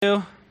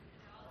It's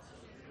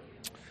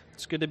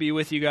good to be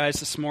with you guys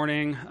this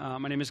morning.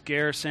 My name is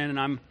Garrison, and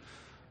I'm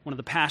one of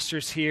the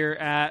pastors here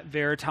at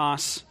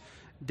Veritas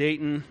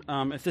Dayton.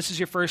 If this is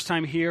your first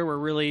time here, we're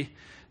really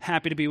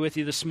happy to be with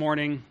you this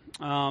morning. If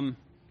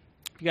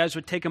you guys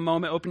would take a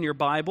moment, open your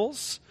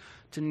Bibles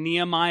to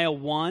Nehemiah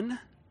 1.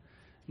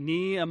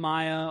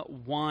 Nehemiah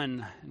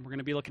 1. And we're going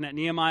to be looking at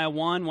Nehemiah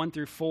 1, 1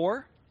 through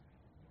 4.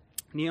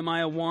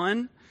 Nehemiah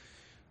 1.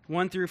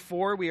 1 through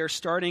 4, we are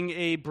starting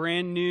a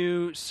brand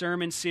new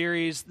sermon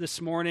series this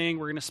morning.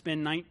 We're going to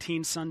spend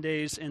 19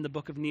 Sundays in the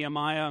book of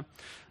Nehemiah,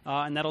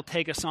 and that'll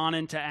take us on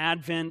into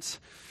Advent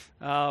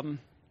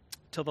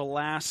till the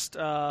last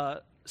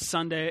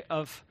Sunday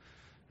of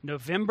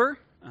November.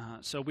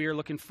 So we are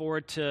looking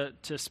forward to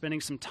spending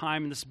some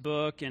time in this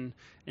book and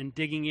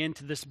digging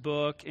into this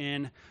book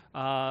and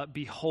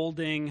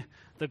beholding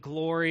the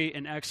glory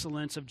and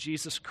excellence of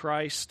Jesus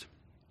Christ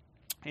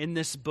in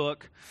this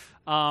book.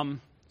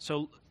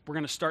 So we're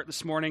going to start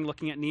this morning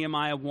looking at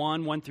Nehemiah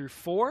 1, 1 through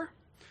 4.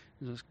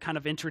 This is kind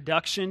of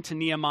introduction to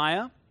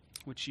Nehemiah,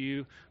 which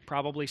you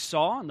probably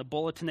saw in the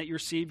bulletin that you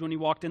received when you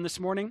walked in this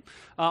morning.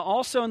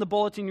 Also in the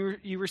bulletin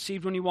you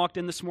received when you walked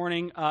in this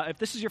morning, if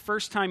this is your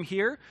first time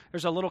here,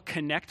 there's a little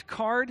connect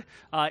card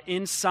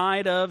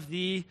inside of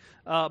the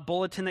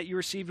bulletin that you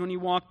received when you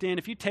walked in.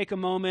 If you take a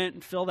moment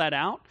and fill that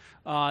out,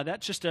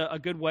 that's just a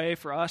good way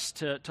for us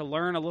to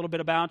learn a little bit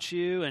about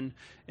you and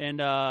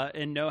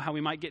know how we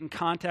might get in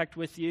contact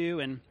with you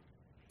and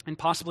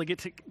possibly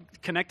get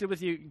connected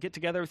with you, get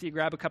together with you,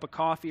 grab a cup of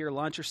coffee or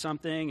lunch or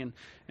something,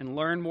 and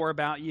learn more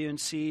about you and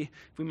see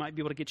if we might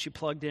be able to get you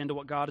plugged into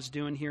what God is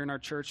doing here in our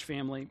church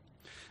family.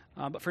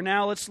 But for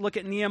now, let's look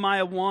at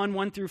Nehemiah 1,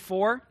 1 through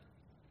 4.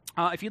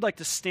 If you'd like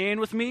to stand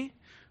with me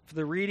for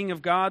the reading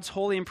of God's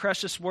holy and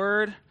precious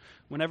word,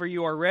 whenever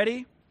you are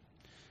ready.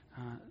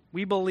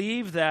 We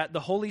believe that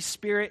the Holy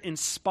Spirit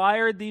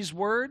inspired these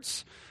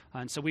words.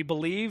 And so we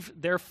believe,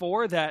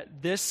 therefore,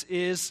 that this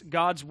is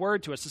God's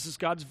word to us. This is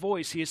God's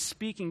voice. He is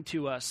speaking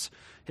to us.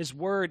 His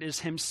word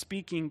is Him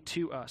speaking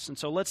to us. And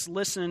so let's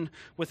listen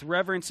with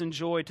reverence and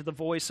joy to the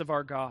voice of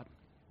our God.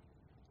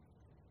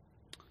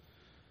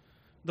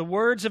 The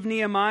words of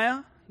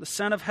Nehemiah, the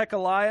son of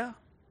Hekeliah.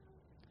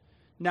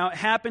 Now it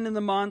happened in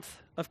the month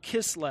of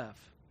Kislev,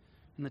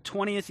 in the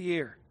 20th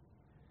year,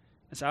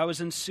 as I was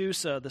in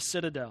Susa, the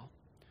citadel,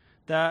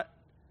 that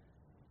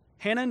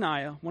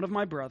Hananiah, one of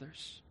my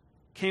brothers,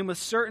 came with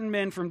certain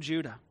men from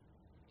Judah.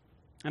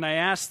 And I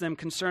asked them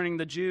concerning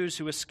the Jews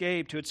who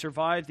escaped, who had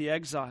survived the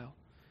exile,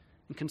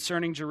 and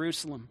concerning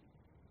Jerusalem.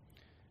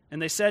 And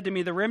they said to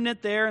me, the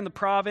remnant there in the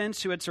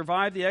province who had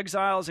survived the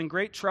exile is in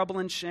great trouble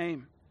and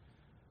shame.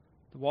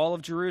 The wall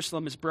of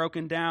Jerusalem is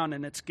broken down,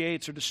 and its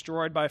gates are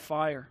destroyed by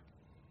fire.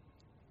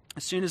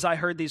 As soon as I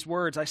heard these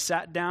words, I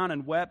sat down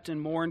and wept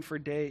and mourned for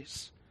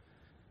days.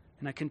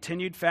 And I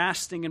continued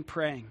fasting and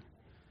praying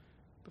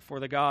before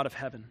the God of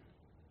heaven.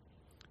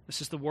 This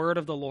is the word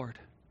of the Lord.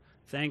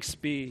 Thanks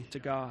be to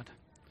God.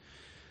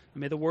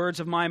 And may the words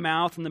of my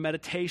mouth and the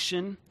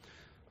meditation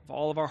of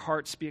all of our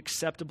hearts be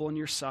acceptable in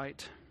your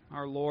sight,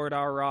 our Lord,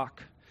 our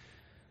rock,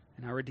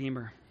 and our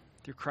Redeemer,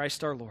 through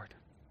Christ our Lord.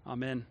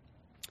 Amen.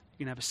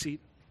 You can have a seat.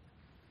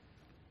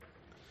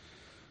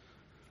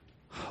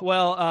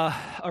 Well,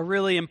 a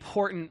really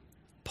important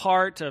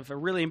part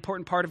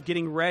of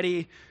getting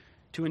ready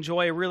to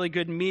enjoy a really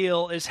good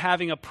meal is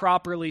having a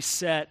properly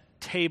set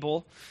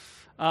table.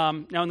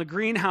 Now, in the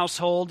Green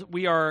household,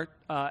 we are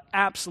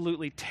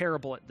absolutely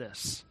terrible at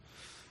this.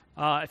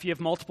 If you have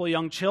multiple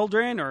young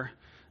children, or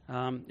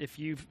if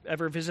you've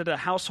ever visited a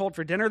household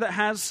for dinner that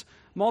has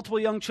multiple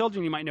young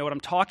children, you might know what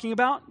I'm talking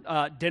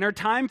about. Dinner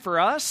time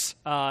for us,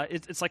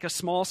 it's like a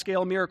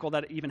small-scale miracle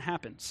that it even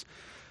happens.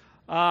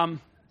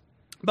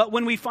 But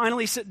when we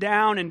finally sit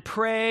down and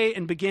pray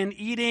and begin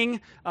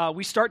eating,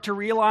 we start to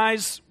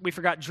realize we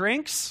forgot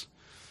drinks,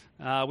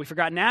 we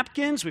forgot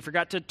napkins, we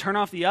forgot to turn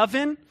off the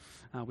oven.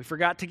 We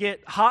forgot to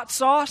get hot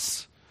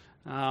sauce,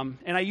 and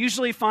I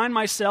usually find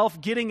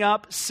myself getting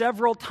up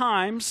several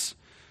times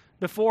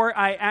before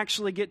I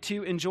actually get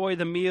to enjoy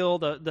the meal,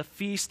 the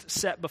feast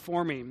set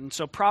before me. And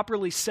so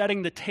properly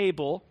setting the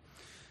table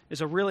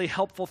is a really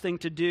helpful thing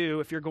to do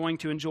if you're going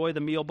to enjoy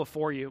the meal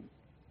before you.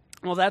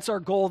 Well, that's our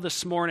goal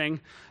this morning.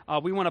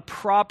 We want to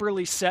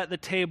properly set the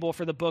table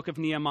for the book of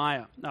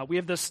Nehemiah. We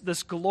have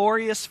this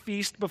glorious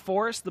feast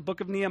before us, the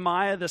book of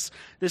Nehemiah, this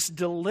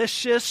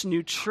delicious,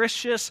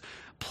 nutritious,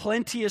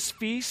 plenteous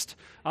feast.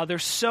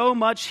 There's so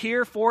much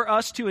here for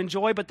us to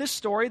enjoy, but this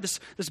story, this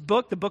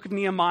book, the book of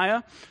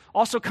Nehemiah,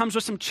 also comes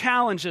with some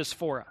challenges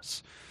for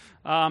us.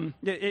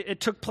 It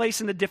took place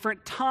in a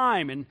different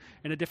time and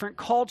in a different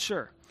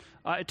culture.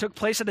 It took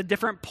place at a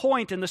different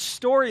point in the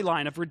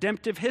storyline of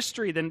redemptive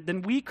history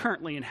than we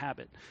currently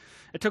inhabit.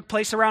 It took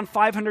place around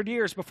 500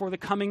 years before the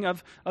coming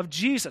of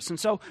Jesus. And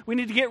so we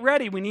need to get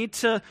ready. We need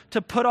to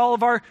put all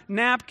of our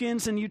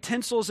napkins and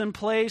utensils in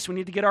place. We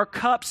need to get our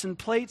cups and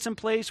plates in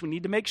place. We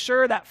need to make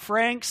sure that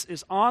Frank's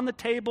is on the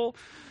table.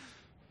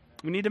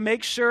 We need to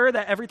make sure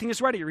that everything is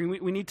ready.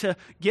 We need to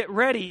get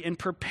ready and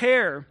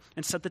prepare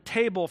and set the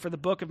table for the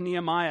book of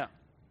Nehemiah.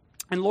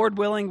 And Lord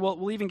willing,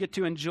 we'll even get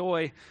to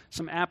enjoy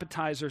some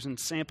appetizers and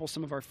sample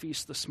some of our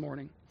feasts this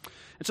morning.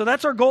 And so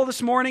that's our goal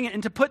this morning.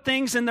 And to put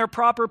things in their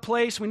proper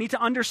place, we need to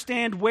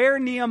understand where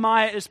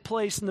Nehemiah is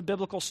placed in the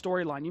biblical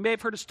storyline. You may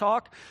have heard us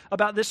talk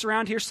about this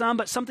around here some,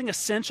 but something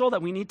essential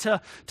that we need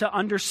to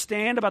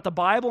understand about the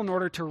Bible in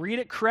order to read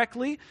it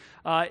correctly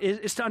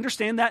is to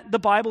understand that the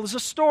Bible is a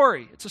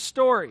story. It's a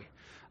story.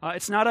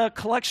 It's not a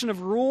collection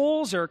of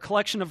rules or a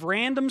collection of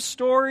random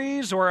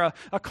stories or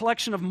a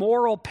collection of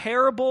moral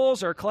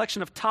parables or a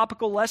collection of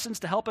topical lessons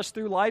to help us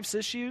through life's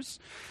issues.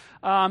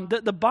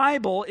 The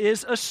Bible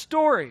is a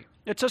story.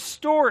 It's a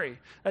story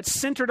that's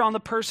centered on the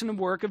person and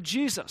work of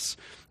Jesus.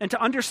 And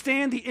to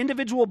understand the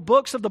individual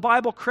books of the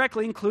Bible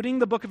correctly, including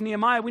the book of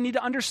Nehemiah, we need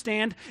to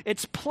understand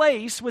its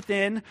place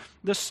within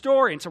the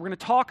story. And so we're going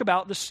to talk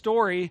about the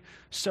story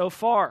so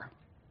far.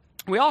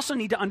 We also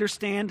need to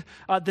understand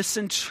the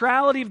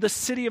centrality of the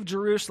city of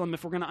Jerusalem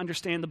if we're going to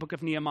understand the book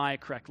of Nehemiah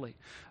correctly.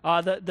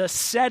 The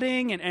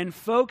setting and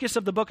focus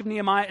of the book of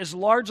Nehemiah is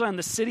largely on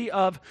the city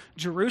of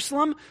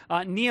Jerusalem.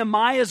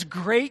 Nehemiah's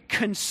great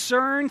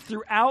concern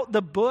throughout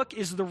the book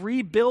is the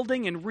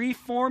rebuilding and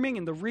reforming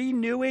and the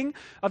renewing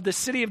of the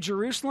city of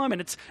Jerusalem.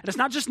 And it's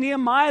not just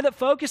Nehemiah that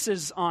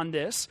focuses on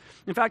this.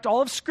 In fact,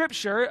 all of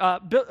Scripture,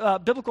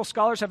 biblical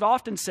scholars have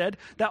often said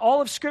that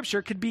all of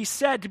Scripture could be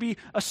said to be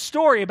a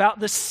story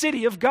about the city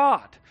of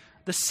God,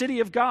 the city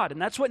of God.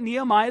 And that's what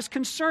Nehemiah is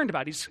concerned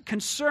about. He's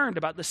concerned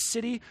about the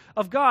city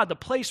of God, the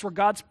place where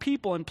God's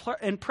people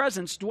and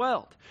presence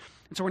dwelled.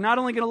 And so we're not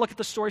only going to look at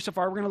the story so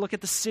far, we're going to look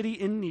at the city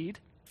in need.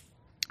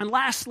 And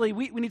lastly,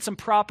 we need some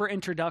proper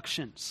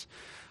introductions.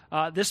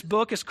 This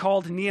book is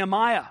called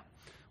Nehemiah.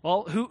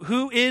 Well,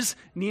 who is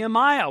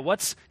Nehemiah?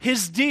 What's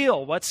his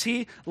deal? What's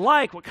he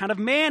like? What kind of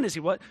man is he?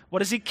 What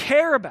does he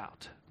care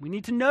about? We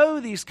need to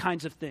know these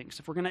kinds of things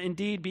if we're going to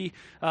indeed be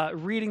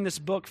reading this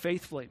book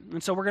faithfully.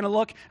 And so we're going to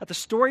look at the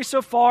story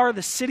so far,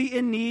 the city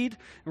in need,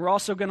 and we're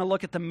also going to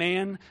look at the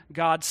man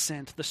God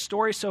sent. The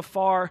story so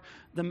far,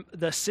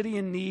 the city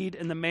in need,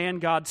 and the man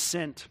God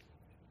sent.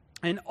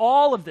 And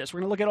all of this,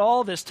 we're going to look at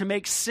all of this to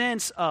make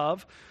sense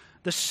of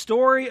the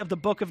story of the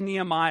book of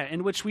Nehemiah,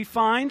 in which we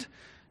find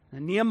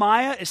that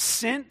Nehemiah is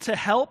sent to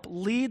help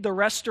lead the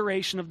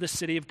restoration of the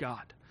city of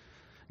God.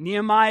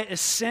 Nehemiah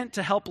is sent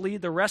to help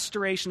lead the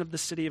restoration of the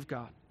city of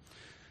God.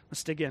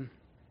 Let's dig in.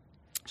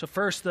 So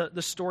first,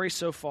 the story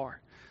so far.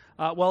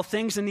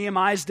 Things in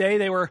Nehemiah's day,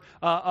 they were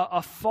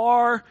a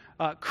far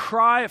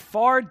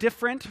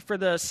different for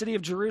the city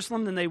of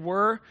Jerusalem than they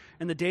were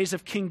in the days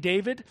of King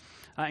David.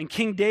 In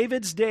King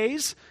David's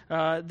days,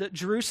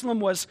 Jerusalem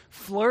was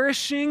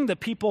flourishing. The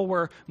people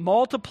were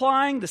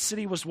multiplying. The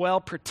city was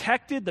well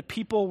protected. The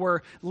people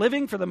were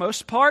living, for the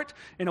most part,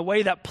 in a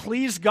way that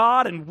pleased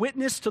God and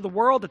witnessed to the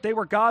world that they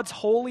were God's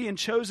holy and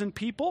chosen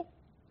people.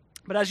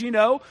 But as you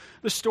know,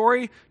 the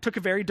story took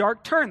a very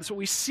dark turn. So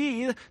we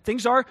see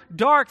things are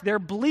dark. They're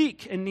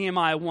bleak in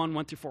Nehemiah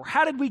 1:1-4.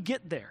 How did we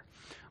get there?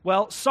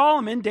 Well,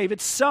 Solomon,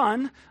 David's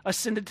son,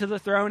 ascended to the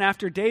throne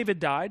after David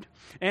died.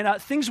 And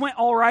things went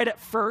all right at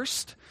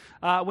first.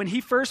 When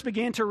he first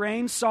began to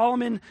reign,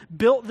 Solomon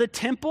built the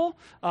temple,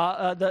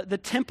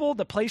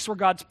 the place where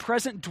God's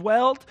presence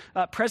dwelled,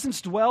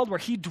 where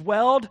he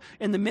dwelled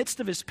in the midst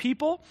of his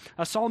people.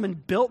 Solomon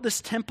built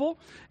this temple,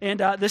 and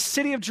the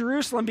city of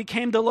Jerusalem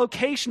became the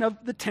location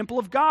of the temple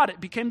of God.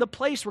 It became the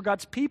place where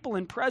God's people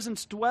and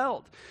presence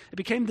dwelled. It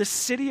became the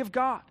city of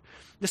God,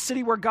 the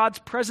city where God's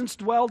presence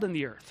dwelled in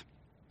the earth.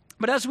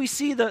 But as we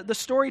see the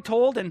story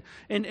told in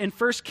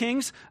 1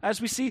 Kings,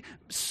 as we see,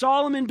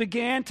 Solomon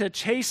began to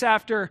chase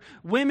after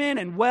women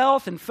and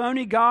wealth and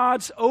phony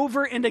gods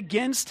over and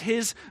against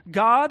his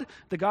God,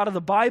 the God of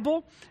the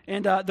Bible.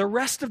 And the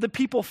rest of the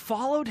people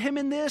followed him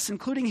in this,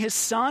 including his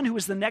son, who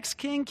was the next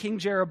king, King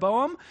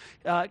Jeroboam.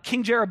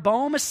 King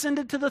Jeroboam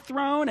ascended to the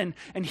throne,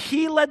 and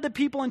he led the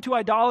people into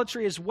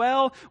idolatry as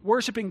well,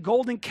 worshiping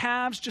golden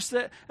calves, just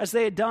as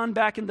they had done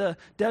back in the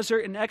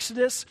desert in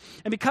Exodus.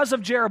 And because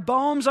of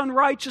Jeroboam's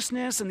unrighteousness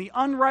and the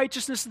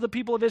unrighteousness of the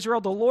people of Israel,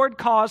 the Lord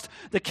caused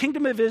the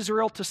kingdom of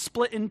Israel to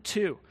split in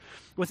two,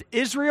 with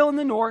Israel in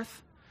the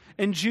north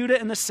and Judah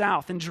in the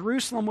south. And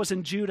Jerusalem was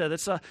in Judah.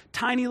 That's a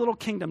tiny little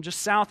kingdom just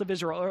south of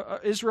Israel.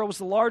 Israel was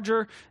the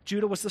larger,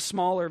 Judah was the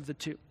smaller of the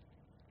two.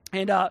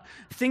 And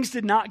things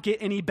did not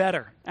get any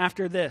better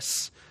after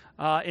this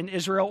in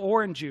Israel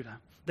or in Judah.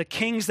 The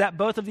kings that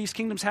both of these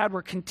kingdoms had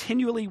were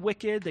continually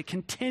wicked. They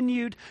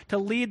continued to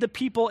lead the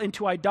people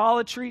into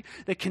idolatry.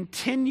 They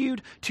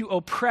continued to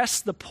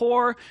oppress the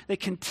poor. They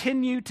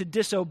continued to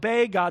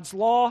disobey God's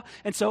law.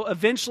 And so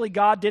eventually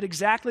God did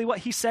exactly what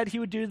he said he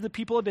would do to the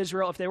people of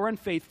Israel if they were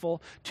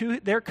unfaithful to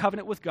their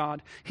covenant with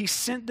God. He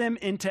sent them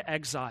into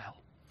exile.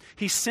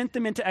 He sent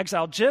them into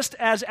exile. Just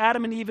as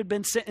Adam and Eve had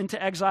been sent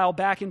into exile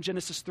back in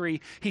Genesis 3,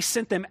 he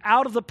sent them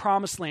out of the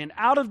promised land,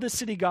 out of the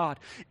city God,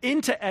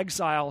 into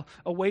exile,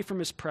 away from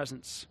his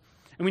presence.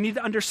 And we need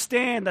to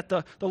understand that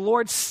the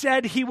Lord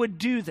said he would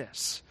do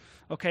this.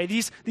 Okay,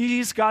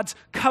 these God's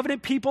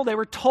covenant people, they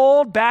were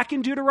told back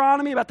in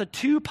Deuteronomy about the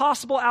two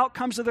possible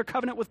outcomes of their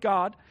covenant with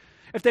God.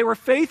 If they were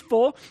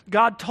faithful,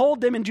 God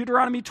told them in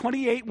Deuteronomy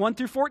 28, 1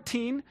 through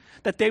 14,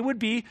 that they would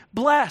be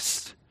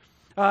blessed.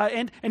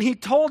 And he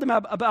told them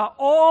about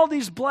all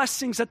these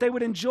blessings that they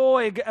would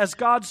enjoy as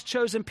God's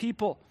chosen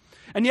people.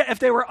 And yet, if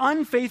they were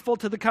unfaithful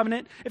to the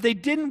covenant, if they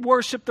didn't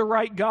worship the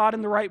right God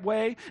in the right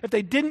way, if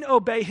they didn't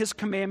obey his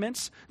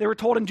commandments, they were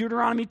told in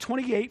Deuteronomy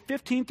 28,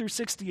 15 through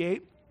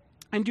 68,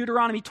 and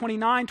Deuteronomy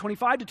 29,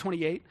 25 to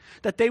 28,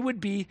 that they would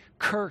be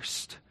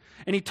cursed.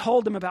 And he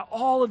told them about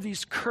all of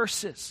these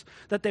curses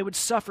that they would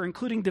suffer,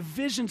 including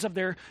divisions of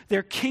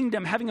their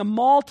kingdom, having a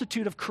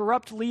multitude of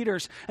corrupt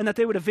leaders, and that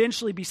they would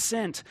eventually be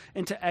sent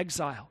into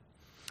exile.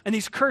 And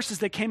these curses,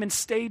 they came in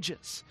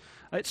stages.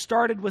 It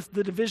started with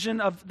the division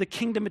of the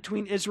kingdom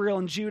between Israel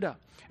and Judah.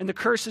 And the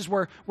curses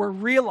were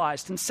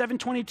realized in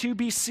 722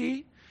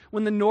 BC,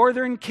 when the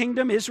northern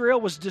kingdom,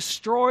 Israel, was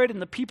destroyed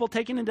and the people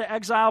taken into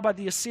exile by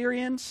the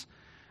Assyrians.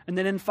 And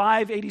then in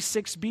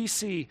 586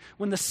 BC,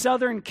 when the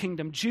southern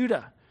kingdom,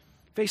 Judah,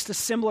 faced a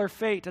similar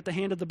fate at the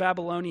hand of the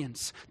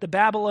Babylonians. The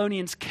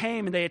Babylonians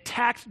came and they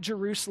attacked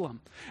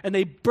Jerusalem, and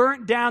they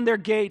burnt down their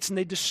gates, and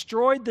they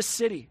destroyed the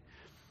city.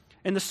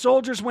 And the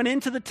soldiers went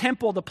into the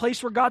temple, the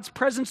place where God's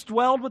presence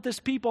dwelled with his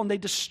people, and they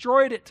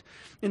destroyed it.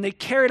 And they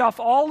carried off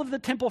all of the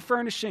temple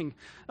furnishings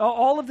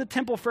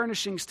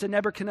to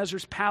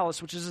Nebuchadnezzar's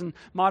palace, which is in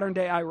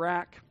modern-day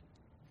Iraq.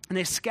 And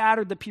they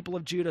scattered the people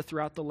of Judah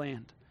throughout the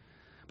land.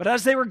 But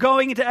as they were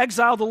going into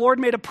exile, the Lord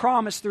made a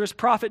promise through his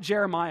prophet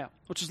Jeremiah,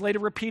 which was later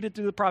repeated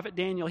through the prophet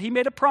Daniel. He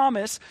made a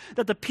promise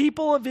that the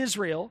people of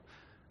Israel,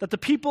 that the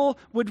people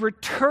would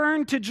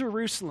return to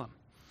Jerusalem,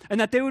 and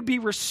that they would be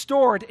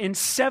restored in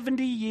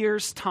 70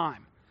 years'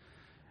 time.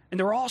 And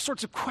there were all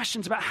sorts of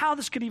questions about how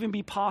this could even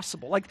be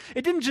possible. Like,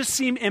 it didn't just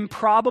seem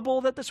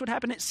improbable that this would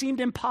happen, it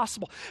seemed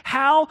impossible.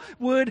 How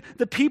would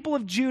the people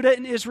of Judah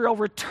and Israel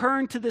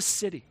return to this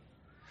city?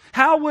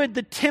 How would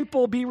the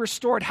temple be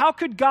restored? How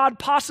could God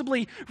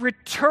possibly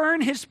return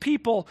his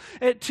people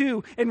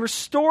to and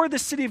restore the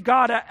city of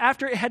God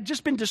after it had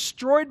just been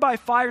destroyed by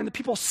fire and the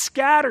people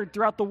scattered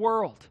throughout the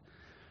world?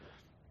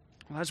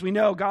 Well, as we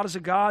know, God is a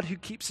God who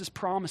keeps his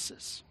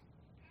promises.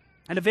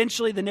 And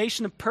eventually the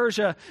nation of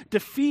Persia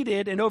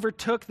defeated and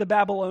overtook the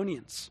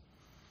Babylonians.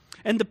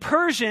 And the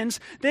Persians,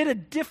 they had a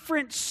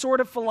different sort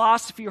of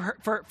philosophy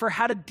for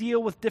how to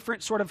deal with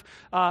different sort of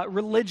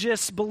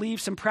religious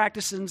beliefs and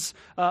practices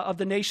of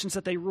the nations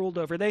that they ruled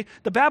over. The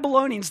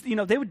Babylonians,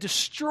 they would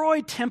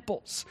destroy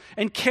temples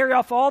and carry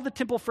off all the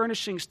temple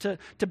furnishings to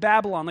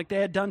Babylon like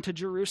they had done to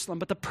Jerusalem.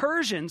 But the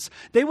Persians,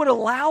 they would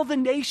allow the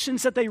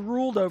nations that they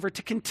ruled over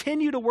to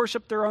continue to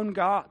worship their own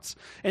gods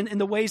in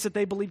the ways that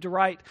they believed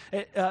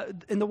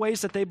in the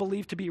ways that they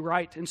believed to be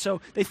right. And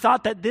so they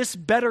thought that this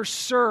better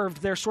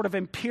served their sort of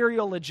imperial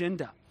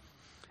agenda.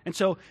 And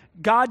so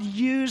God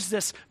used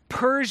this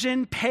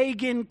Persian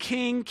pagan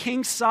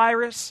King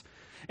Cyrus,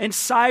 and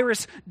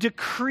Cyrus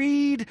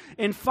decreed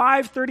in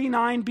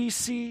 539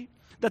 BC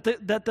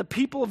that the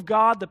people of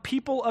God, the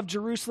people of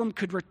Jerusalem,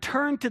 could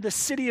return to the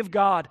city of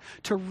God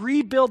to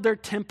rebuild their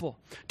temple,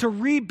 to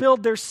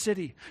rebuild their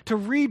city, to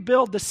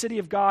rebuild the city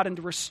of God and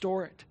to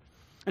restore it.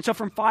 And so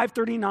from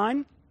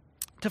 539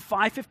 to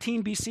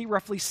 515 BC,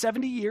 roughly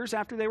 70 years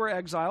after they were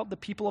exiled, the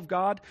people of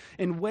God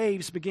in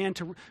waves began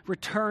to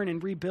return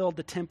and rebuild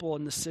the temple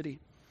and the city.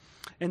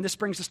 And this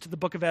brings us to the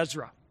book of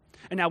Ezra.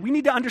 And now we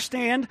need to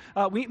understand,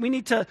 we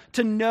need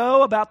to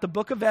know about the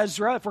book of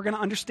Ezra if we're going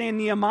to understand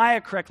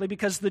Nehemiah correctly,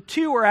 because the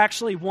two are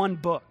actually one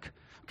book.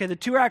 Okay, the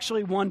two are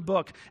actually one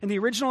book. In the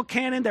original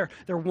canon, they're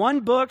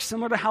one book,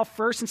 similar to how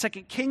 1st and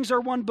 2nd Kings are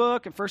one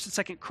book, and 1st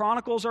and 2nd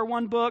Chronicles are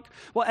one book.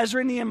 Well,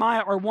 Ezra and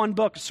Nehemiah are one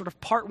book, sort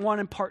of part 1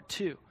 and part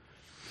 2.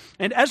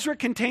 And Ezra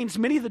contains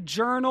many of the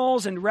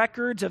journals and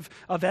records of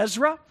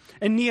Ezra,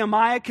 and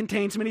Nehemiah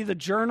contains many of the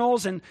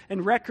journals and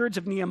records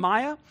of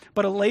Nehemiah.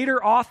 But a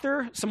later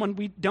author, someone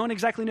we don't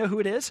exactly know who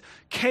it is,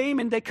 came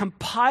and they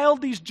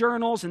compiled these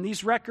journals and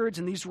these records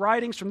and these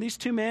writings from these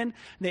two men.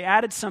 They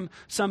added some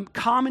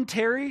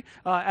commentary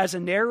as a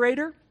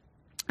narrator.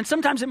 And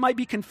sometimes it might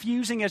be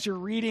confusing as you're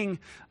reading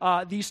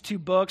these two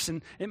books,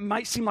 and it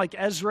might seem like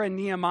Ezra and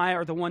Nehemiah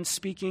are the ones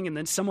speaking, and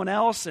then someone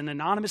else, an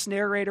anonymous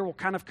narrator, will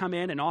kind of come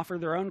in and offer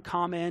their own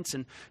comments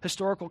and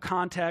historical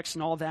context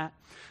and all that.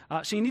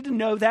 So you need to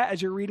know that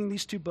as you're reading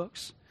these two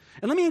books.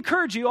 And let me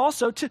encourage you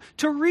also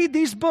to read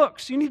these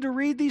books. You need to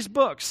read these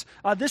books.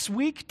 This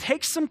week,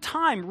 take some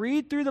time.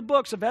 Read through the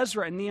books of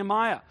Ezra and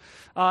Nehemiah.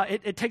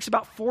 It takes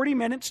about 40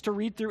 minutes to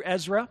read through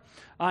Ezra,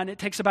 and it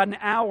takes about an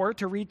hour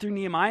to read through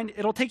Nehemiah. And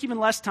it'll take even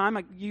less time.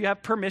 You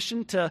have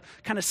permission to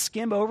kind of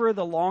skim over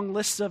the long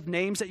lists of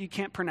names that you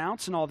can't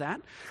pronounce and all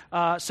that.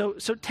 So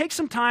take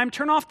some time,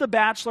 turn off The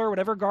Bachelor,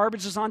 whatever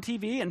garbage is on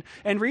TV,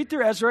 and read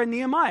through Ezra and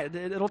Nehemiah.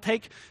 It'll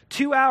take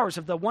 2 hours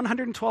of the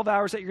 112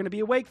 hours that you're going to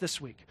be awake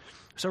this week.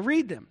 So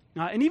read them.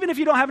 And even if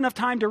you don't have enough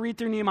time to read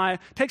through Nehemiah,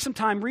 take some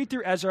time, read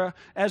through Ezra,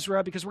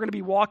 because we're going to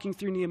be walking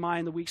through Nehemiah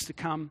in the weeks to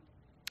come.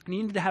 And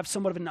you need to have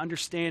somewhat of an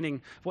understanding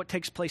of what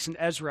takes place in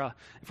Ezra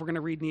if we're going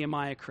to read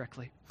Nehemiah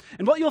correctly.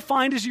 And what you'll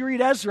find as you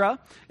read Ezra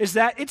is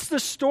that it's the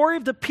story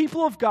of the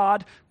people of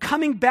God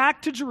coming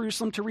back to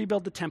Jerusalem to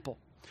rebuild the temple.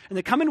 And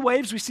they come in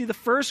waves. We see the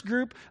first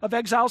group of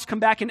exiles come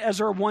back in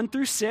Ezra 1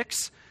 through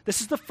 6.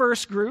 This is the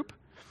first group.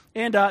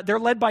 And they're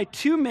led by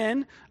two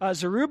men,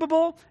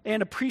 Zerubbabel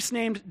and a priest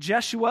named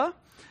Jeshua.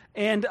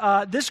 And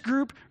this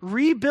group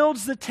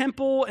rebuilds the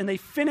temple, and they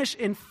finish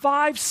in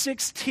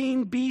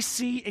 516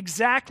 BC,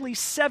 exactly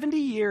 70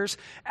 years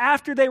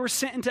after they were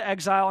sent into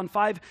exile in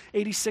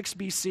 586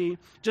 BC,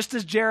 just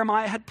as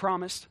Jeremiah had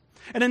promised.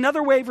 And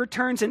another wave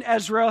returns in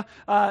Ezra,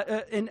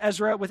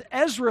 with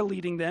Ezra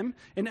leading them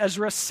in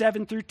Ezra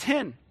 7 through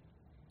 10.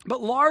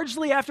 But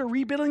largely after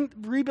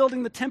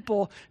rebuilding the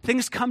temple,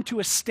 things come to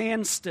a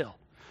standstill.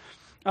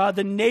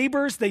 The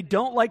neighbors, they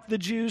don't like the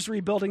Jews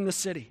rebuilding the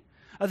city.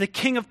 The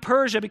king of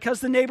Persia, because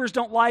the neighbors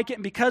don't like it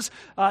and because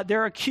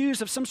they're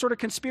accused of some sort of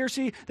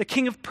conspiracy, the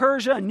king of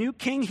Persia, a new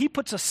king, he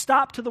puts a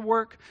stop to the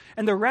work,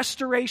 and the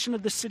restoration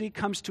of the city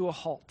comes to a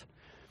halt.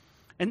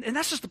 And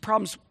that's just the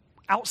problems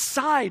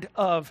outside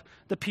of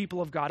the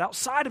people of God,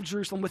 outside of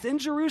Jerusalem. Within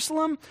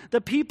Jerusalem,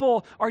 the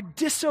people are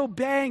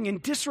disobeying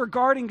and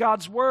disregarding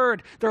God's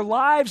word. Their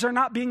lives are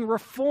not being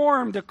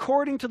reformed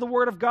according to the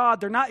word of God.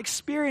 They're not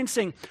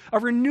experiencing a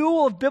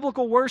renewal of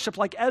biblical worship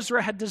like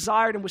Ezra had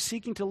desired and was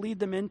seeking to lead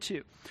them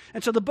into.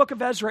 And so the book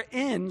of Ezra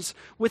ends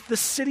with the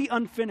city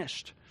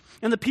unfinished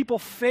and the people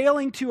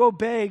failing to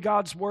obey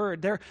God's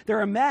word.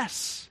 They're a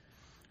mess.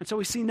 And so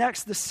we see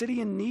next the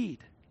city in need.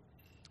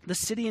 The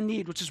city in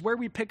need, which is where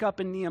we pick up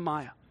in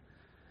Nehemiah.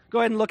 Go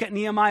ahead and look at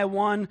Nehemiah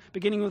 1,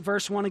 beginning with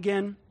verse 1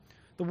 again.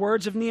 The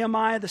words of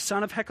Nehemiah, the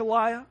son of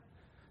Hekeliah.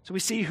 So we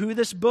see who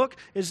this book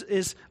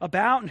is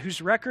about and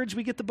whose records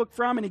we get the book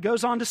from. And he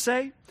goes on to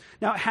say,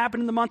 now it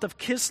happened in the month of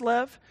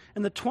Kislev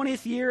in the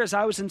 20th year as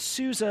I was in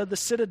Susa, the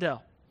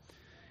citadel.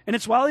 And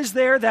it's while he's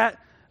there that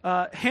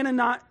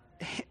Hanani,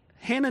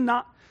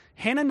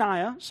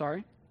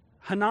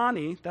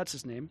 that's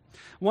his name,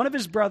 one of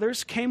his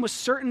brothers, came with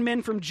certain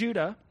men from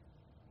Judah.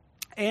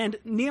 And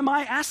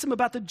Nehemiah asked them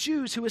about the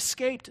Jews who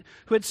escaped,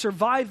 who had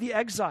survived the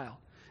exile,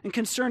 and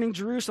concerning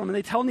Jerusalem. And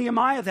they tell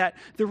Nehemiah that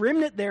the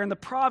remnant there in the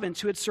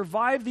province who had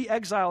survived the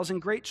exile is in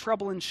great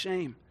trouble and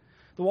shame.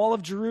 The wall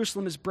of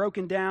Jerusalem is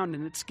broken down,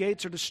 and its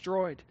gates are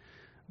destroyed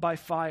by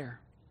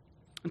fire.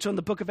 And so in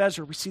the book of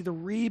Ezra, we see the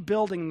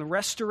rebuilding, the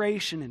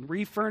restoration, and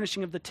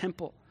refurnishing of the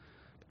temple.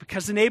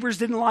 Because the neighbors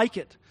didn't like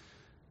it,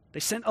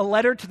 they sent a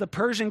letter to the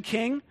Persian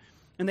king,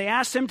 and they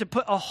asked him to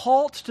put a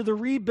halt to the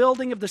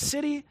rebuilding of the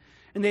city.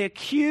 And they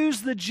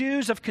accused the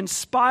Jews of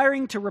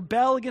conspiring to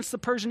rebel against the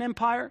Persian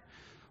Empire.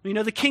 You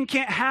know, the king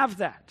can't have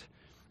that.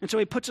 And so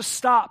he puts a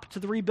stop to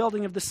the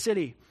rebuilding of the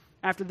city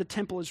after the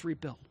temple is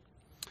rebuilt.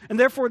 And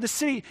therefore, the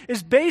city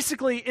is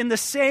basically in the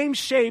same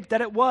shape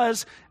that it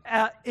was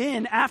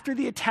in after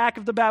the attack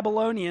of the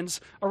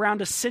Babylonians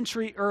around a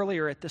century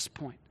earlier at this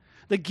point.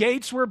 The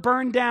gates were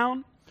burned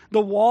down,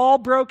 the wall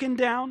broken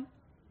down.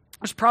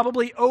 There's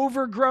probably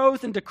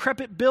overgrowth and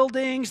decrepit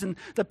buildings, and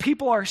the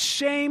people are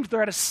shamed.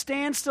 They're at a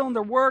standstill in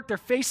their work. They're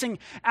facing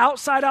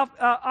outside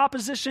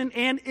opposition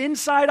and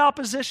inside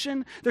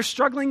opposition. They're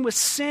struggling with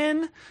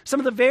sin, some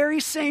of the very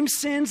same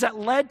sins that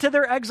led to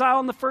their exile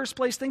in the first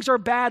place. Things are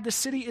bad. The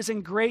city is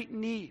in great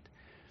need.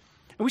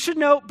 And we should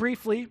note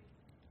briefly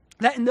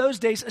that in those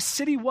days, a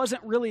city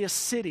wasn't really a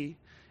city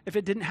if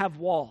it didn't have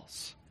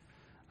walls.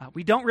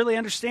 We don't really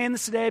understand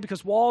this today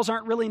because walls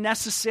aren't really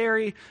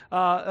necessary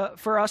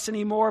for us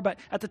anymore. But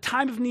at the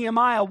time of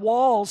Nehemiah,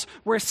 walls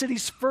were a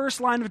city's first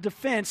line of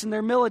defense in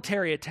their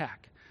military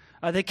attack.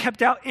 They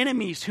kept out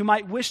enemies who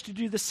might wish to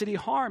do the city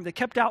harm. They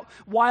kept out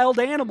wild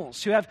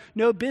animals who have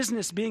no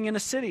business being in a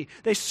city.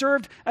 They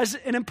served as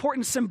an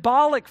important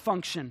symbolic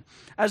function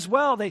as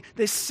well. They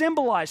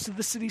symbolized to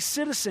the city's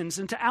citizens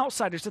and to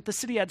outsiders that the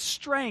city had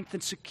strength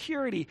and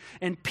security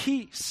and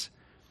peace.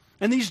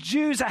 And these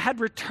Jews that had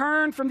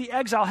returned from the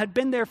exile had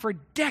been there for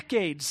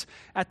decades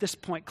at this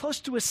point, close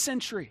to a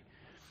century.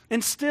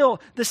 And still,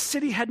 the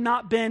city had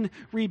not been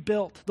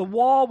rebuilt. The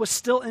wall was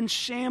still in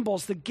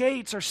shambles. The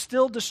gates are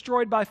still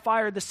destroyed by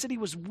fire. The city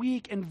was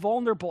weak and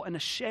vulnerable and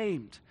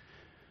ashamed.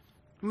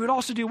 We would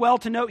also do well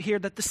to note here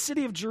that the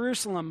city of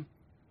Jerusalem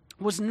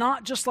was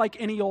not just like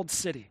any old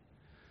city.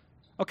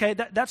 Okay,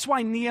 that's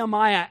why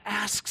Nehemiah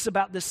asks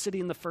about this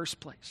city in the first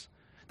place.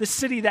 The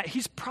city that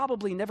he's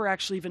probably never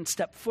actually even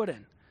stepped foot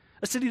in.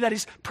 A city that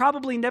he's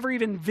probably never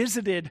even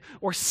visited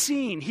or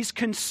seen. He's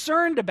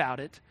concerned about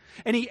it,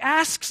 and he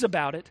asks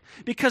about it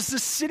because the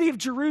city of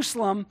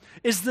Jerusalem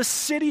is the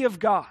city of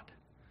God.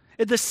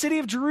 The city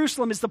of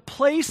Jerusalem is the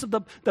place of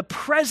the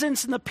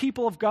presence and the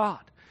people of God.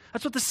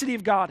 That's what the city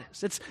of God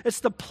is. It's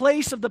the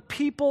place of the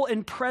people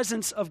and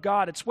presence of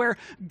God. It's where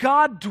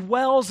God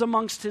dwells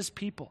amongst his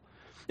people.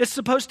 It's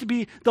supposed to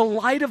be the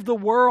light of the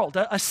world,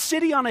 a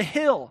city on a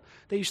hill,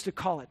 they used to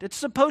call it. It's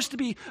supposed to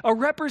be a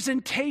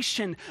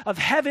representation of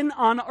heaven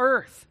on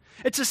earth.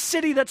 It's a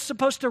city that's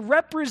supposed to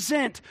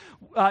represent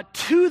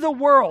to the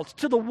world,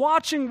 to the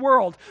watching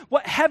world,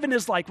 what heaven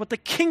is like, what the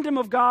kingdom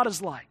of God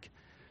is like.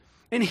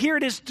 And here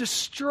it is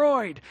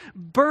destroyed,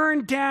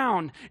 burned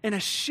down, and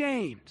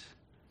ashamed.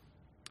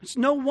 It's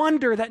no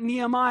wonder that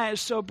Nehemiah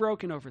is so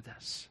broken over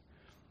this.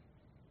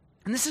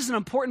 And this is an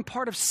important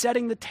part of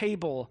setting the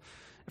table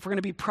if we're going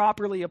to be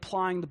properly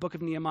applying the book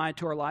of Nehemiah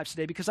to our lives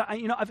today. Because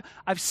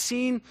I've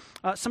seen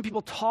some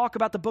people talk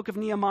about the book of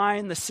Nehemiah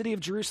and the city of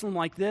Jerusalem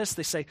like this.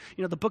 They say,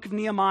 the book of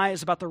Nehemiah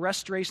is about the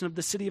restoration of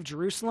the city of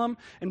Jerusalem,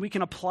 and we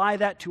can apply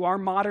that to our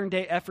modern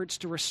day efforts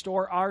to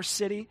restore our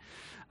city.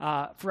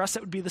 For us,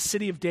 that would be the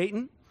city of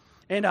Dayton.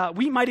 And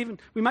we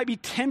might be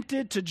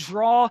tempted to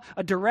draw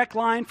a direct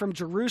line from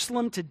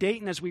Jerusalem to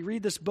Dayton as we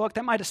read this book.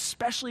 That might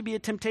especially be a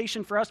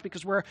temptation for us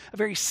because we're a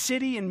very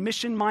city and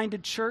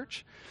mission-minded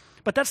church.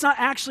 But that's not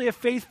actually a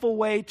faithful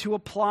way to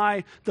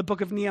apply the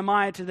book of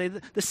Nehemiah today.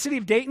 The city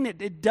of Dayton,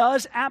 it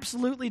does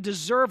absolutely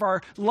deserve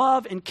our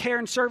love and care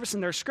and service,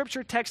 and there are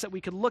scripture texts that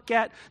we could look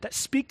at that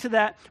speak to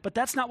that, but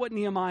that's not what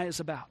Nehemiah is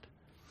about.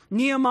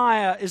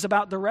 Nehemiah is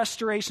about the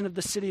restoration of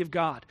the city of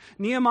God.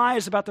 Nehemiah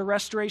is about the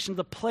restoration of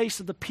the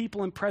place of the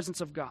people and presence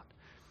of God.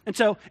 And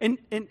so in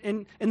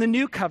the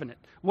new covenant,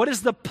 what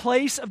is the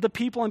place of the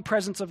people and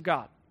presence of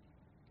God?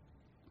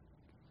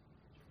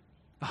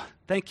 Oh,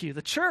 thank you,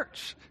 the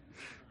church.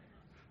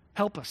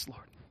 Help us,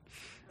 Lord.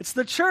 It's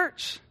the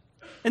church.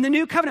 In the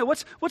new covenant,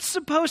 what's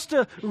supposed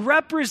to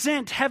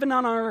represent heaven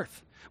on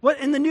earth?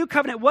 In the new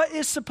covenant, what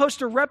is supposed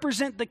to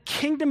represent the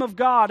kingdom of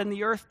God in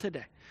the earth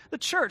today? The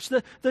church.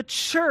 The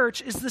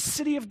church is the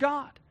city of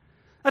God.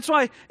 That's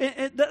why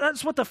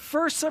that's what the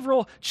first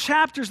several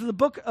chapters of the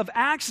book of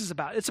Acts is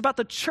about. It's about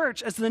the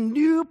church as the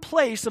new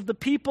place of the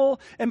people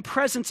and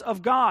presence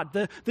of God,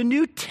 the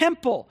new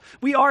temple.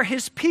 We are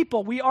his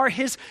people. We are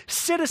his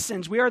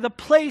citizens. We are the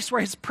place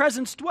where his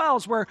presence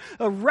dwells. We're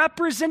a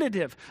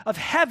representative of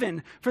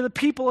heaven for the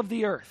people of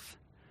the earth.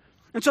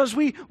 And so as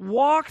we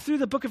walk through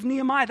the book of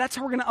Nehemiah, that's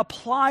how we're going to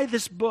apply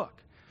this book.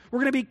 We're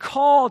going to be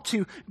called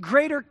to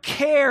greater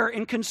care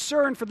and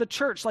concern for the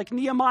church like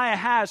Nehemiah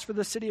has for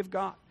the city of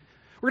God.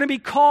 We're going to be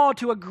called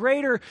to a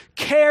greater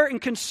care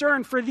and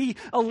concern for the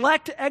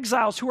elect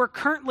exiles who are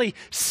currently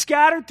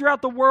scattered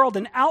throughout the world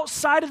and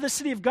outside of the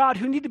city of God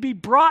who need to be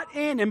brought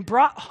in and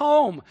brought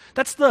home.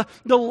 That's the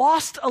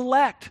lost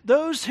elect,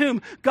 those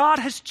whom God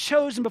has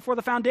chosen before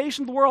the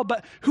foundation of the world,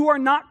 but who are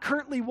not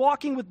currently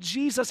walking with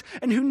Jesus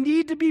and who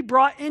need to be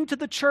brought into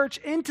the church,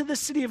 into the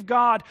city of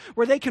God,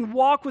 where they can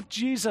walk with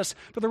Jesus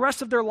for the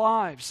rest of their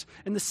lives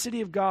in the city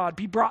of God,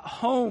 be brought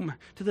home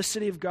to the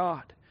city of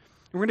God.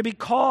 We're going to be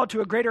called to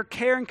a greater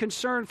care and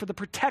concern for the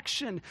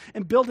protection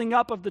and building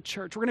up of the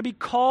church. We're going to be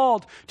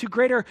called to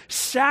greater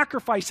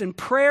sacrifice and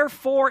prayer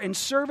for and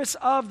service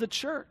of the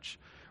church.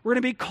 We're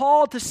going to be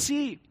called to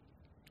see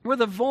where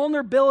the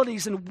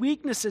vulnerabilities and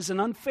weaknesses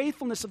and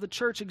unfaithfulness of the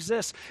church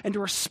exists and to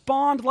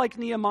respond like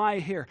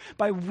Nehemiah here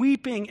by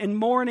weeping and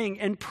mourning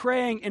and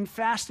praying and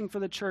fasting for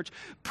the church,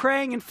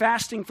 praying and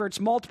fasting for its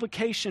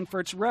multiplication, for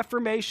its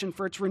reformation,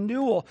 for its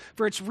renewal,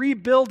 for its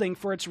rebuilding,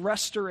 for its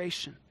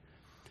restoration.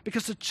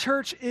 Because the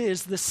church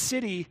is the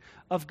city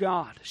of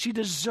God. She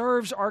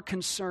deserves our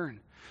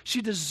concern.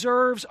 She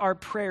deserves our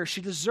prayer.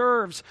 She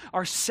deserves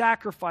our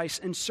sacrifice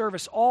and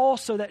service, all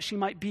so that she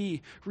might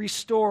be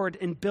restored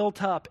and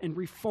built up and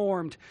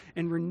reformed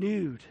and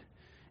renewed.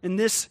 And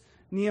this,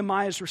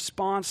 Nehemiah's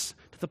response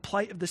to the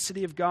plight of the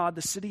city of God,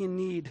 the city in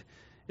need,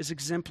 is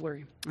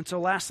exemplary. And so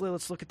lastly,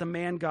 let's look at the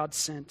man God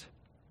sent.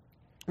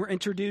 We're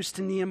introduced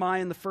to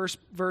Nehemiah in the first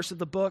verse of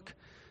the book.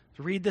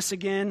 To read this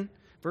again,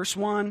 verse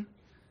 1.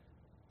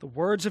 The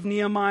words of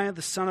Nehemiah,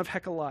 the son of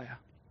Hekeliah.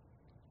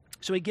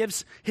 So he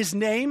gives his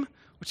name,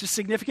 which is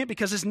significant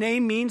because his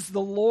name means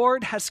the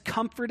Lord has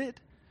comforted.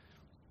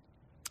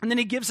 And then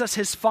he gives us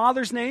his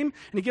father's name.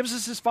 And he gives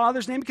us his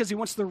father's name because he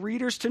wants the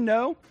readers to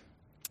know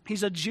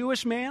he's a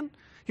Jewish man.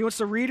 He wants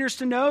the readers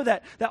to know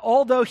that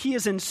although he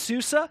is in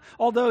Susa,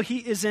 although he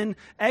is in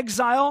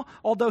exile,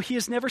 although he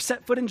has never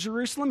set foot in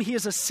Jerusalem, he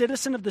is a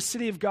citizen of the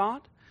city of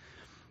God.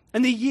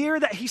 And the year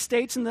that he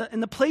states and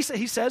the place that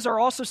he says are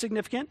also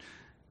significant.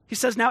 He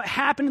says, now it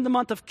happened in the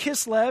month of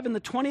Kislev in the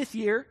 20th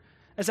year,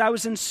 as I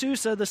was in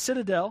Susa, the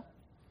citadel.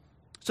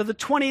 So the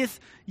 20th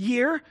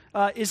year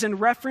is in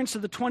reference to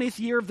the 20th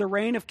year of the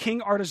reign of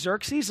King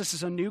Artaxerxes. This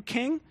is a new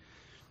king.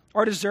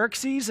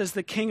 Artaxerxes is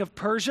the king of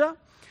Persia.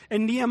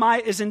 And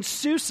Nehemiah is in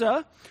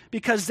Susa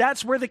because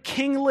that's where the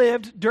king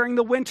lived during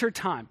the winter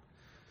time.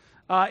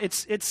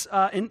 It's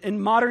in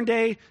modern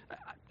day,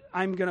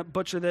 I'm going to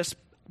butcher this,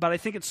 but I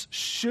think it's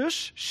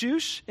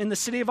Shush in the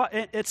city of,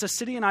 it's a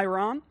city in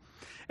Iran.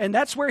 And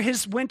that's where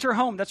his winter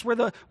home, that's where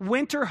the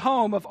winter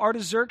home of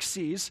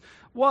Artaxerxes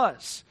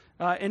was.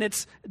 And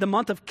it's the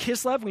month of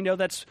Kislev. We know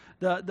that's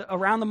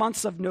around the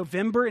months of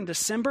November and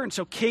December. And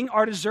so King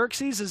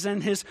Artaxerxes is in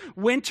his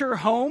winter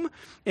home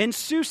in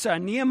Susa.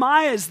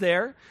 Nehemiah is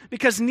there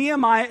because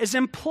Nehemiah is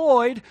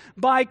employed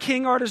by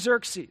King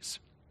Artaxerxes.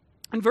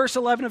 In verse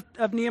 11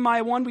 of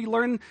Nehemiah 1, we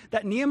learn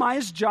that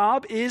Nehemiah's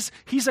job is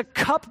he's a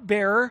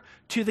cupbearer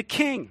to the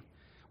king,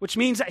 which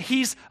means that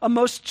he's a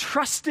most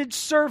trusted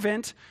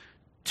servant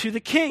to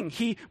the king.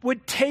 He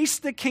would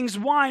taste the king's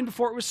wine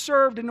before it was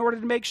served in order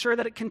to make sure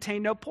that it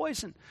contained no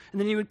poison. And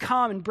then he would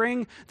come and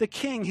bring the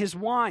king his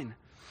wine.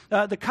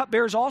 The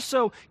cupbearers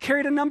also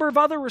carried a number of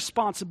other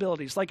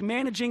responsibilities, like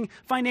managing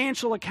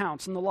financial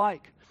accounts and the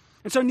like.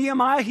 And so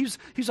Nehemiah, he's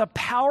a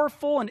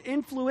powerful and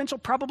influential,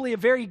 probably a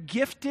very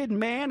gifted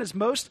man, as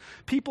most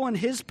people in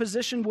his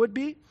position would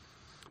be.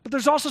 But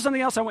there's also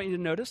something else I want you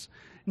to notice.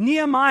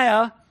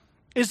 Nehemiah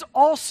is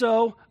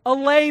also a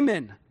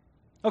layman.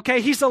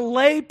 Okay, he's a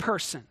lay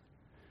person.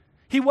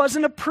 He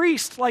wasn't a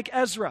priest like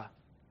Ezra.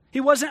 He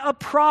wasn't a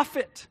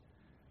prophet.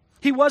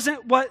 He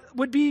wasn't what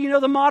would be,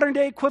 the modern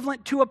day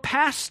equivalent to a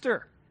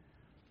pastor.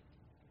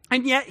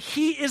 And yet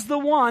he is the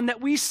one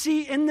that we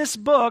see in this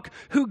book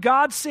who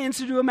God sends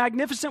to do a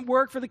magnificent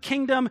work for the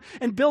kingdom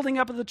and building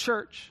up of the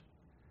church.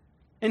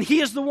 And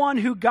he is the one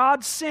who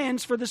God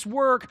sends for this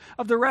work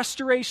of the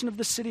restoration of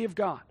the city of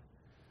God.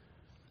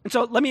 And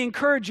so let me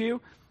encourage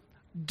you,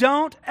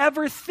 don't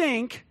ever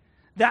think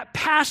that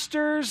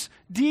pastors,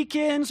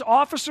 deacons,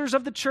 officers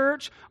of the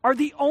church are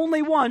the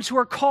only ones who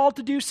are called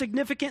to do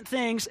significant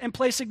things and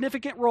play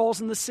significant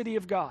roles in the city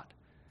of God.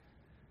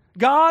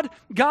 God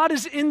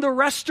is in the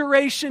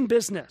restoration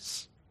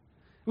business.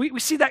 We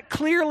see that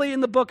clearly in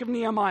the book of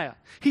Nehemiah.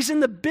 He's in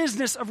the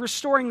business of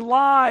restoring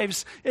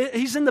lives.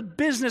 He's in the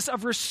business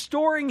of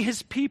restoring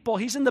his people.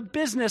 He's in the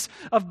business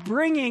of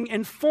bringing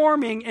and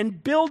forming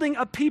and building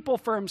a people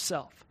for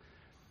himself.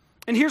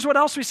 And here's what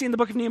else we see in the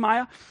book of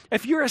Nehemiah.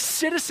 If you're a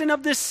citizen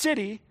of this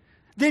city,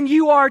 then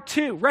you are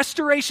too.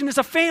 Restoration is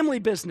a family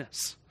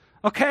business.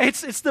 Okay?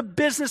 It's the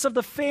business of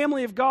the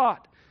family of God.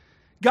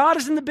 God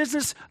is in the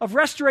business of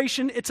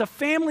restoration. It's a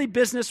family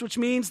business, which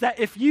means that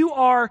if you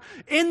are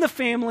in the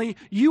family,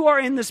 you are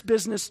in this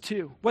business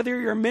too. Whether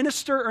you're a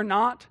minister or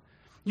not,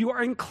 you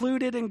are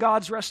included in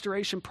God's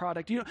restoration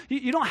product.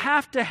 You don't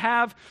have to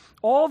have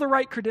all the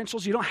right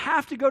credentials. You don't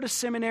have to go to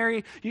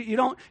seminary. You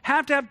don't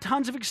have to have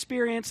tons of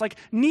experience. Like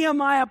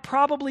Nehemiah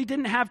probably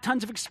didn't have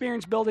tons of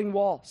experience building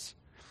walls.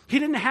 He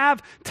didn't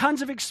have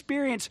tons of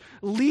experience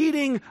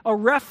leading a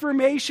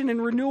reformation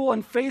and renewal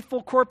and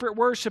faithful corporate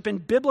worship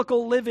and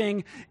biblical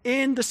living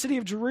in the city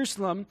of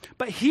Jerusalem.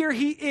 But here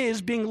he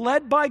is being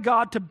led by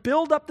God to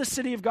build up the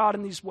city of God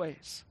in these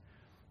ways.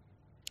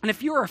 And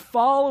if you're a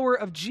follower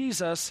of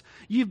Jesus,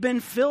 you've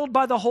been filled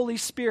by the Holy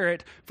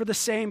Spirit for the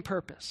same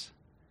purpose.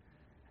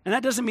 And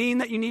that doesn't mean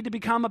that you need to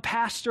become a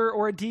pastor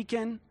or a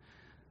deacon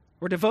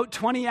or devote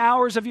 20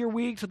 hours of your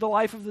week to the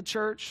life of the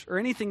church or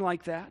anything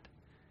like that.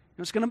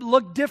 It's going to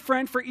look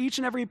different for each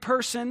and every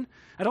person.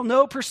 I don't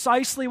know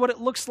precisely what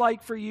it looks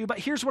like for you, but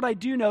here's what I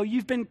do know.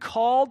 You've been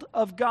called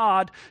of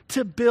God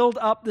to build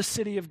up the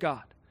city of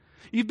God.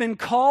 You've been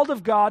called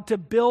of God to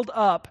build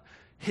up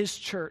his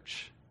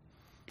church.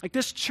 Like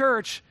this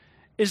church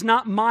is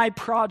not my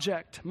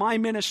project, my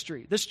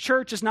ministry. This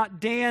church is not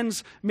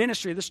Dan's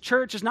ministry. This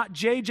church is not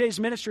JJ's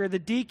ministry or the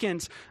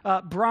deacons,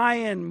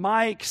 Brian,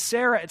 Mike,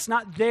 Sarah. It's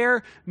not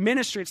their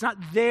ministry. It's not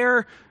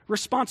their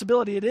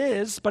responsibility. It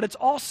is, but it's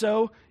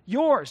also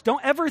yours.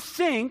 Don't ever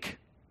think,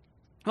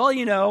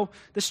 well,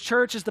 this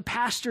church is the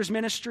pastor's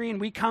ministry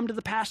and we come to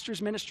the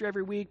pastor's ministry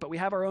every week, but we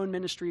have our own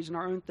ministries and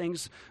our own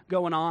things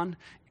going on.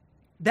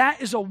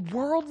 That is a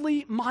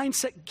worldly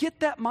mindset.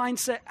 Get that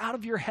mindset out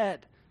of your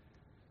head.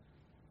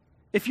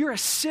 If you're a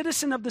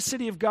citizen of the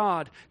city of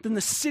God, then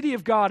the city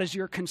of God is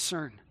your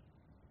concern.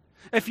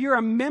 If you're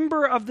a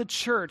member of the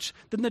church,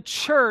 then the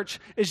church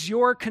is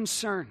your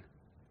concern.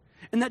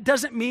 And that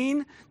doesn't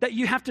mean that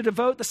you have to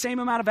devote the same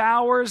amount of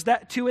hours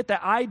to it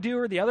that I do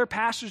or the other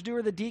pastors do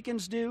or the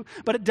deacons do,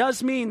 but it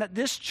does mean that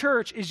this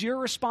church is your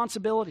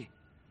responsibility.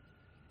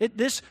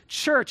 This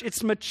church,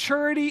 its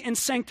maturity and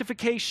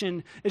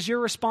sanctification is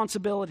your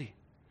responsibility.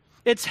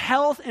 Its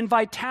health and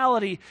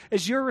vitality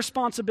is your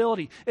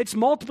responsibility. Its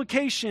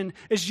multiplication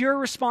is your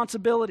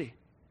responsibility.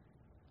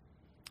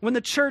 When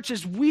the church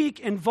is weak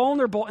and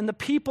vulnerable and the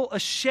people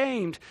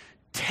ashamed,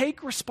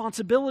 take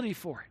responsibility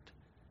for it.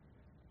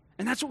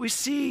 And that's what we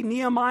see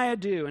Nehemiah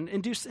do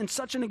and do in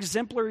such an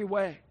exemplary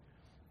way.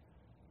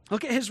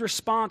 Look at his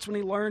response when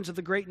he learns of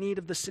the great need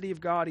of the city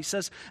of God. He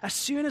says, "As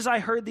soon as I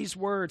heard these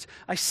words,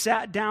 I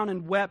sat down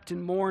and wept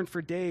and mourned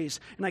for days,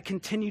 and I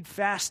continued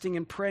fasting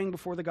and praying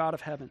before the God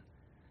of heaven."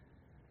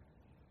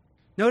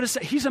 Notice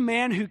that he's a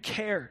man who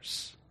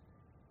cares.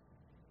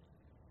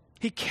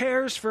 He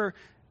cares for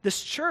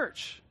this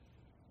church.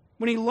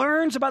 When he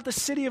learns about the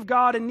city of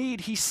God in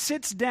need, he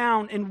sits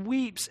down and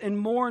weeps and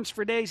mourns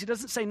for days. He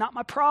doesn't say, "Not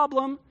my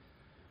problem.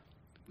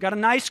 Got a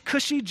nice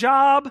cushy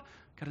job,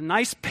 got a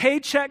nice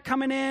paycheck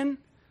coming in,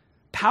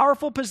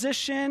 powerful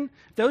position.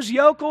 Those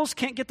yokels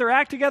can't get their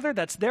act together.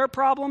 That's their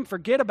problem.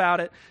 Forget about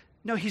it."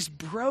 No, he's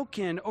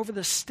broken over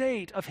the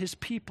state of his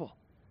people.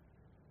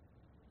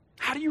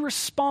 How do you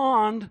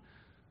respond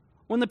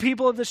when the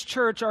people of this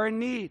church are in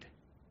need?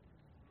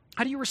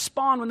 How do you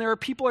respond when there are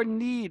people in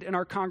need in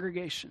our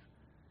congregation?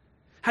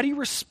 How do you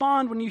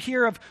respond when you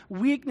hear of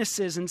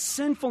weaknesses and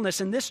sinfulness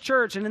in this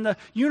church and in the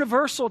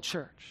universal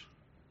church?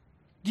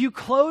 Do you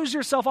close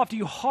yourself off? Do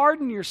you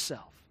harden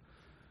yourself?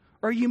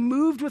 Or are you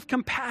moved with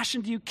compassion?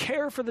 Do you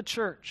care for the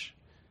church?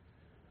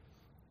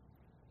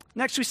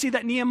 Next, we see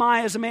that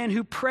Nehemiah is a man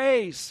who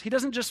prays. He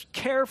doesn't just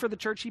care for the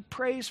church, he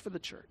prays for the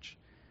church.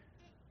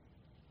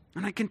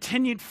 "And I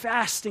continued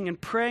fasting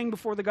and praying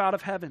before the God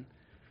of heaven."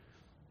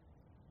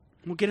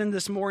 We'll get into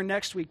this more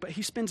next week, but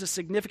he spends a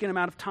significant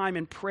amount of time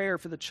in prayer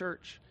for the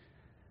church.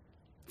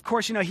 Of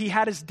course, he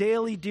had his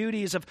daily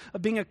duties of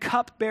being a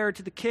cupbearer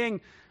to the king,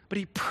 but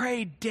he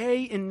prayed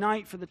day and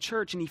night for the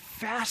church, and he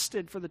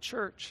fasted for the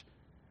church.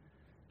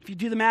 If you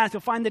do the math,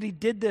 you'll find that he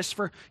did this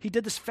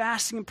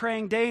fasting and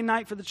praying day and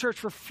night for the church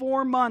for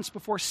 4 months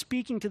before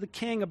speaking to the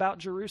king about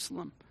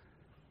Jerusalem.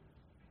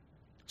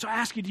 So I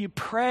ask you, do you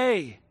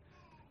pray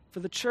for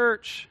the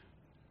church?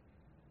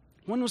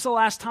 When was the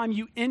last time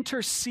you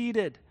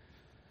interceded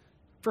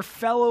for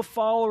fellow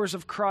followers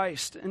of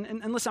Christ?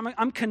 And listen,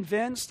 I'm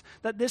convinced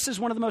that this is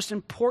one of the most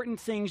important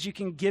things you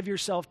can give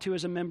yourself to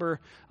as a member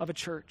of a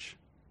church.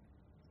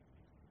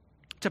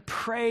 To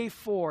pray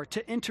for,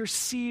 to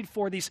intercede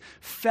for these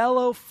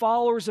fellow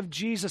followers of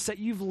Jesus that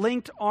you've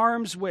linked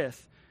arms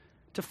with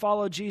to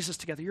follow Jesus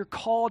together. You're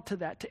called to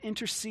that, to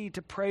intercede,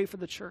 to pray for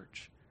the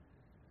church.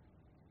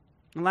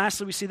 And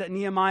lastly, we see that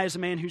Nehemiah is a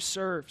man who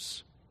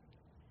serves.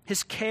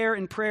 His care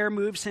and prayer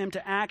moves him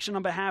to action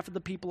on behalf of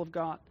the people of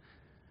God.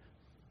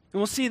 And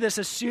we'll see this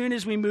as soon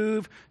as we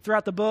move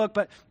throughout the book,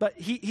 but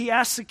he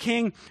asks the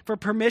king for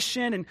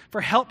permission and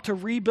for help to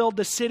rebuild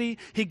the city.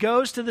 He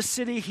goes to the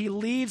city. He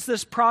leads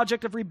this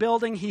project of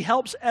rebuilding. He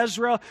helps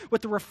Ezra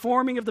with the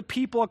reforming of the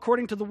people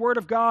according to the word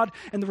of God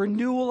and the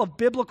renewal of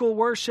biblical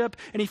worship.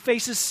 And he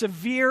faces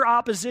severe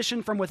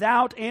opposition from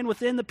without and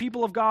within the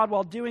people of God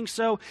while doing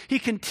so. He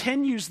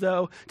continues,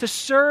 though, to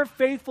serve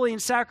faithfully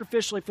and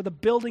sacrificially for the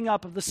building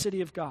up of the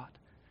city of God.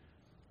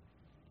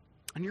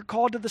 And you're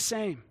called to the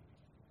same.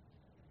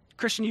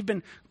 Christian, you've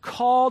been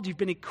called, you've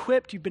been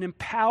equipped, you've been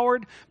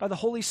empowered by the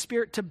Holy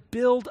Spirit to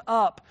build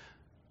up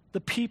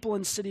the people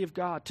in the city of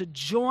God, to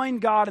join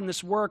God in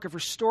this work of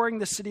restoring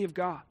the city of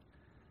God.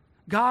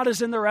 God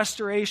is in the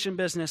restoration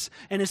business,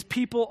 and his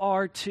people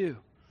are too.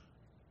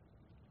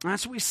 And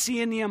that's what we see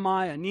in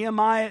Nehemiah.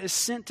 Nehemiah is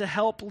sent to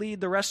help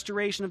lead the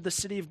restoration of the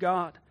city of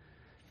God.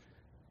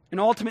 And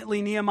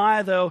ultimately,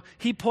 Nehemiah, though,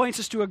 he points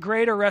us to a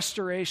greater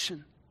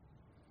restoration.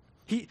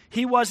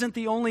 He wasn't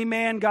the only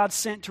man God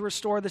sent to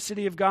restore the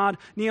city of God.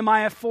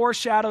 Nehemiah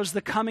foreshadows the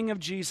coming of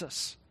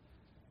Jesus,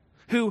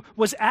 who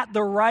was at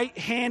the right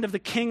hand of the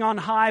king on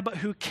high, but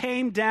who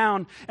came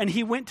down, and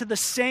he went to the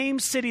same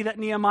city that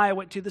Nehemiah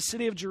went to, the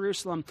city of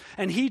Jerusalem.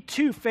 And he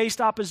too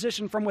faced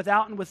opposition from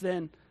without and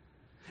within.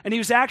 And he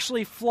was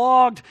actually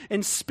flogged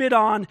and spit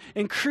on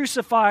and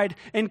crucified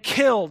and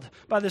killed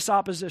by this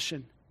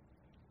opposition.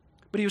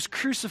 But he was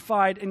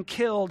crucified and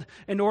killed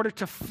in order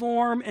to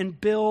form and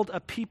build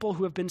a people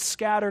who have been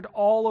scattered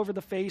all over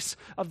the face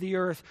of the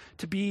earth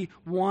to be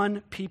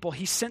one people.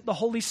 He sent the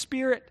Holy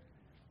Spirit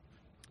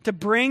to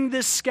bring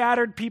this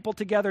scattered people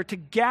together, to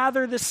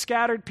gather this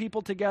scattered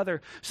people together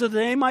so that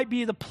they might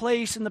be the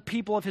place and the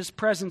people of his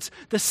presence,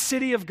 the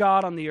city of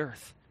God on the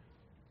earth.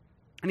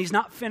 And he's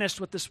not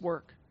finished with this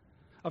work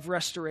of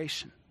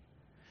restoration.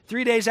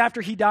 3 days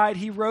after he died,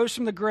 he rose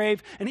from the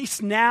grave, and he's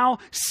now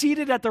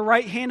seated at the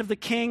right hand of the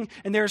king,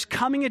 and there's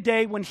coming a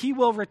day when he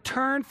will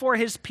return for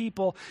his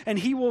people, and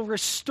he will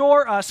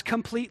restore us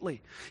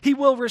completely. He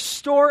will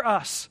restore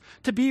us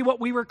to be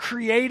what we were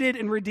created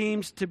and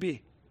redeemed to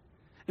be.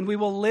 And we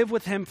will live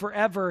with him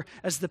forever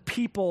as the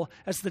people,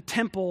 as the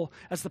temple,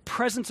 as the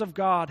presence of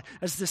God,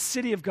 as the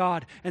city of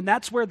God. And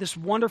that's where this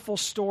wonderful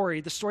story,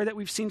 the story that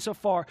we've seen so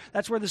far,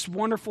 that's where this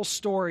wonderful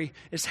story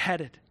is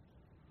headed.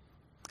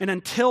 And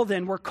until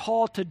then, we're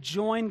called to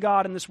join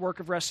God in this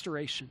work of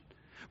restoration.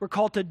 We're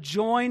called to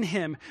join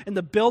him in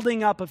the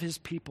building up of his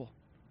people.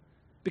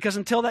 Because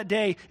until that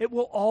day, it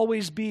will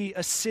always be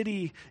a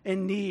city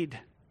in need.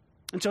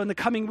 And so in the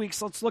coming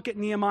weeks, let's look at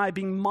Nehemiah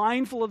being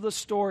mindful of the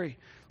story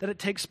that it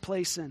takes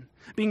place in.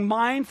 Being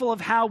mindful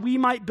of how we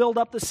might build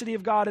up the city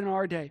of God in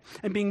our day.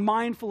 And being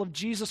mindful of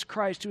Jesus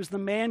Christ, who is the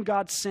man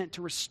God sent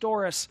to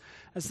restore us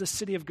as the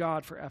city of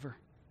God forever.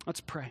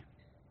 Let's pray.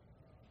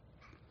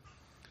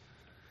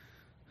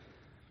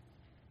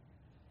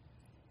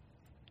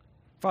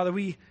 Father,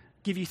 we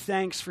give you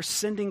thanks for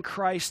sending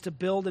Christ to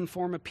build and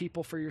form a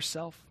people for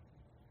yourself.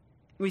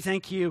 We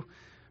thank you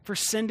for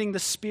sending the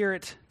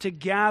Spirit to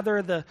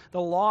gather the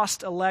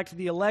lost elect,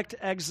 the elect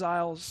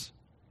exiles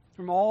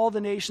from all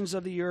the nations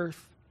of the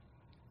earth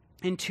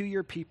into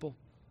your people,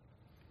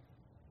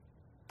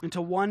 into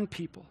one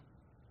people.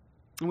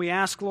 And we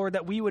ask, Lord,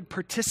 that we would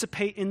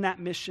participate in that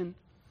mission,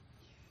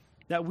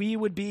 that we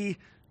would be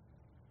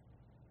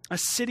a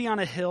city on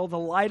a hill, the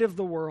light of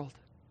the world,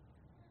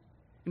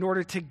 in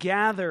order to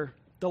gather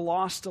the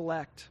lost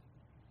elect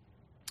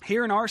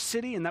here in our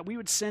city, and that we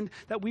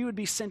would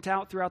be sent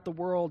out throughout the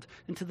world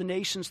into the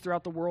nations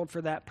throughout the world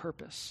for that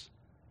purpose.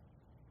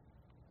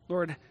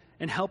 Lord,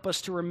 and help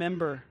us to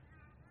remember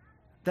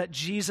that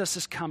Jesus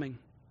is coming,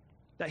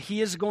 that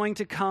he is going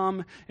to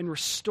come and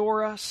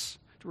restore us,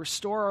 to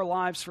restore our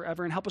lives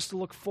forever, and help us to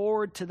look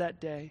forward to that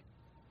day,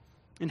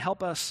 and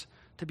help us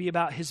to be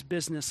about his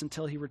business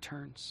until he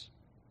returns.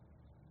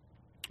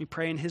 We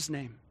pray in his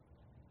name.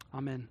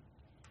 Amen.